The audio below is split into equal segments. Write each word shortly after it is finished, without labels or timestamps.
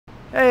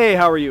Hey,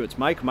 how are you? It's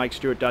Mike,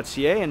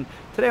 MikeStewart.ca, and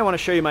today I want to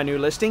show you my new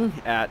listing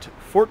at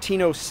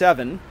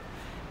 1407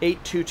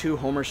 822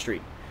 Homer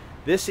Street.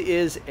 This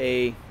is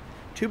a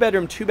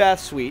 2-bedroom, 2-bath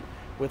suite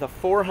with a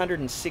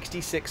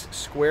 466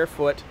 square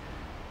foot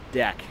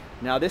deck.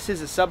 Now this is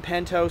a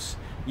sub-penthouse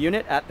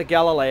unit at the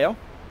Galileo.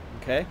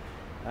 Okay,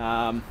 you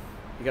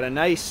got a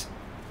nice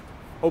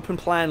open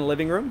plan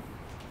living room.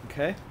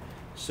 Okay,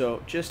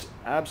 so just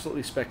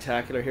absolutely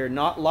spectacular here.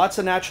 Not lots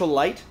of natural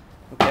light.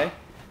 Okay,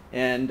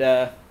 and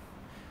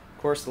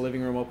of course the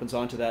living room opens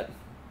onto that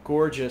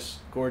gorgeous,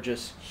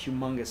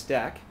 humongous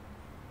deck.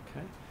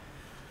 Okay,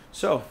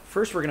 so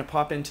first we're going to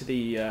pop into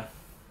the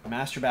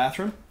master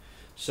bathroom.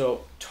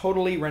 So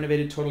totally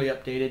renovated, totally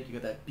updated. You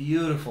got that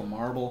beautiful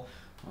marble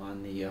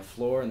on the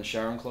floor and the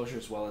shower enclosure,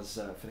 as well as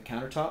for the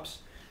countertops.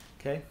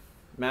 Okay,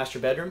 master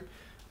bedroom,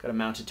 got a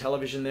mounted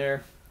television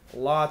there.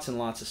 Lots and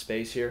lots of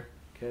space here.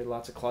 Okay,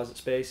 lots of closet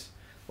space,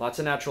 lots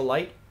of natural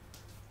light.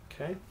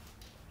 Okay,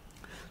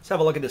 let's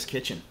have a look at this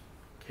kitchen.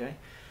 Okay,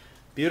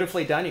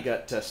 beautifully done. You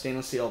got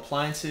stainless steel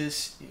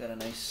appliances. You got a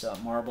nice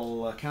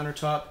marble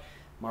countertop,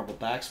 marble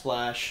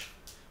backsplash.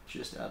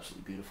 Just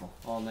absolutely beautiful.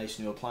 All nice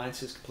new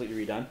appliances,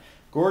 completely redone.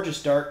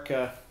 Gorgeous dark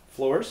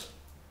floors.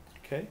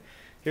 Okay,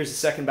 here's the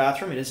second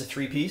bathroom. It is a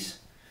 3-piece.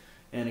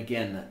 And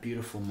again, that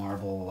beautiful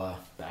marble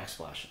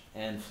backsplash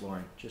and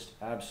flooring. Just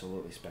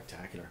absolutely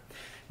spectacular.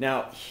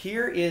 Now,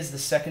 here is the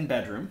second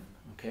bedroom.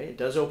 Okay, it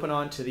does open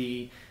onto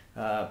the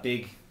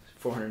big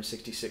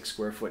 466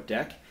 square foot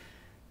deck.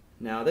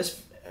 Now,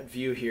 this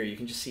view here, you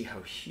can just see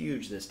how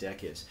huge this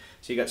deck is.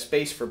 So you got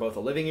space for both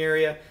a living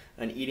area,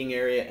 an eating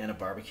area, and a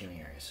barbecuing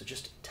area. So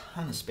just a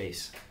ton of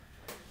space.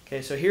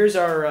 Okay, so here's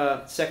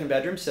our second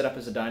bedroom set up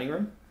as a dining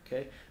room.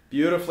 Okay,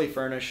 beautifully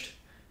furnished,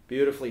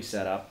 beautifully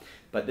set up.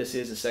 But this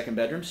is a second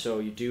bedroom, so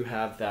you do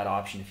have that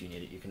option if you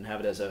need it. You can have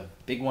it as a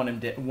big one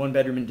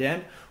bedroom and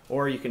den,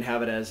 or you can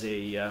have it as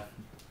a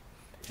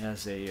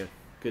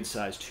good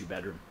sized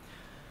 2-bedroom.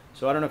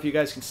 So I don't know if you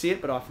guys can see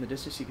it, but off in the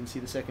distance you can see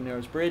the Second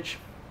Narrows Bridge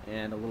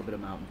and a little bit of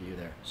mountain view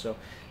there. So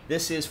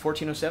this is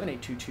 1407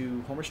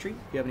 822 Homer Street.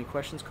 If you have any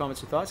questions,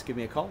 comments, or thoughts, give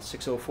me a call,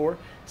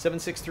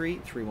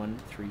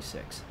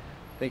 604-763-3136.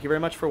 Thank you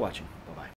very much for watching. Bye-bye.